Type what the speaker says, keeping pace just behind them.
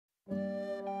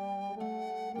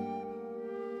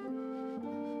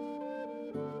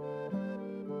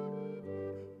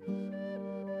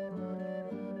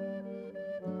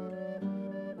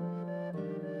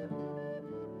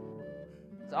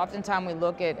Oftentimes we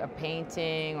look at a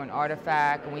painting or an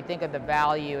artifact and we think of the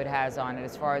value it has on it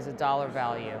as far as the dollar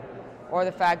value, or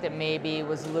the fact that maybe it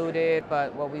was looted,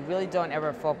 but what we really don't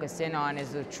ever focus in on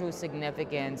is the true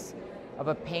significance of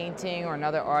a painting or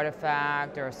another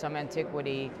artifact or some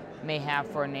antiquity may have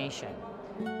for a nation.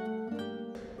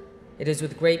 It is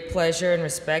with great pleasure and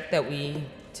respect that we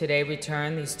today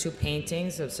return these two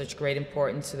paintings of such great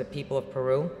importance to the people of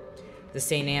Peru, the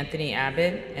St. Anthony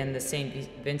Abbot and the St.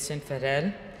 Vincent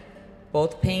Ferrer.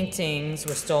 Both paintings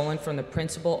were stolen from the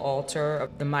principal altar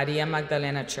of the Maria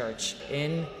Magdalena Church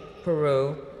in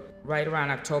Peru right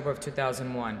around October of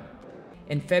 2001.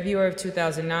 In February of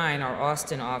 2009, our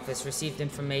Austin office received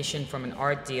information from an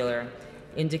art dealer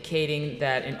indicating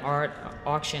that an art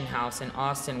auction house in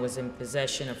Austin was in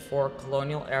possession of 4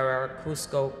 colonial-era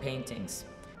Cusco paintings.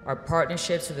 Our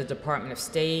partnerships with the Department of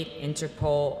State,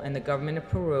 Interpol, and the government of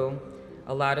Peru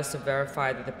allowed us to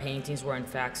verify that the paintings were in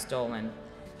fact stolen.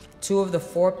 2 of the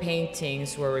 4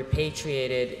 paintings were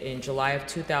repatriated in July of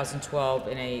 2012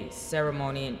 in a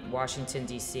ceremony in Washington,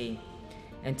 D.C.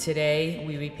 And today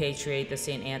we repatriate the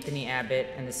St. Anthony Abbot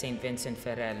and the St. Vincent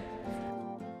Ferrer.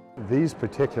 These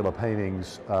particular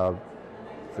paintings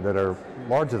that are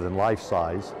larger than life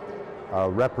size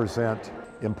represent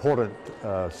important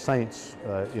saints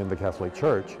in the Catholic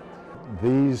Church.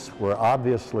 These were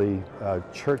obviously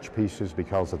church pieces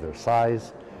because of their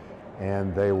size,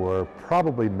 and they were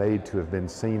probably made to have been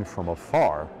seen from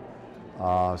afar.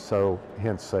 So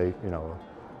hence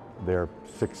they're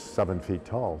 6-7 feet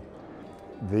tall.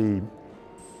 The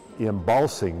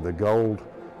embossing, the gold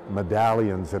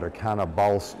medallions that are kind of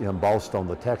embossed on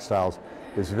the textiles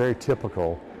is very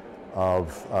typical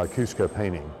of Cusco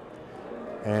painting.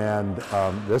 And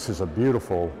this is a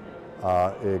beautiful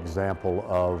example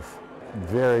of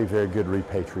very, very good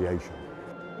repatriation.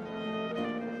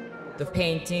 The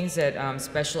paintings that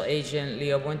Special Agent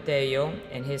Leo Buentello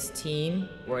and his team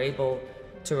were able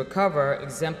to recover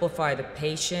exemplify the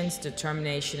patience,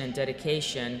 determination, and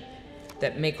dedication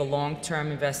that make a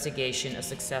long-term investigation a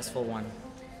successful one.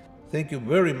 Thank you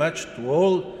very much to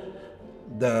all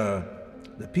the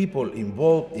people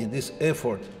involved in this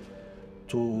effort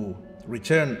to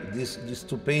return these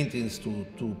 2 paintings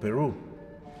to Peru.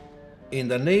 In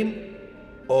the name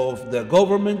of the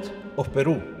government of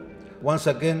Peru, once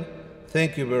again,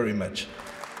 thank you very much.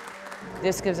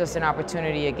 This gives us an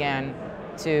opportunity again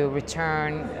to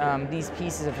return these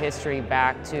pieces of history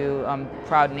back to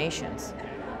proud nations.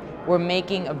 We're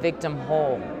making a victim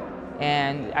whole,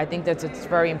 and I think that it's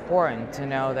very important to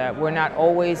know that we're not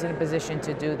always in a position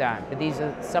to do that, but these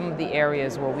are some of the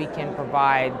areas where we can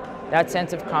provide that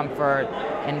sense of comfort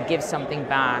and give something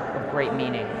back of great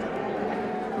meaning.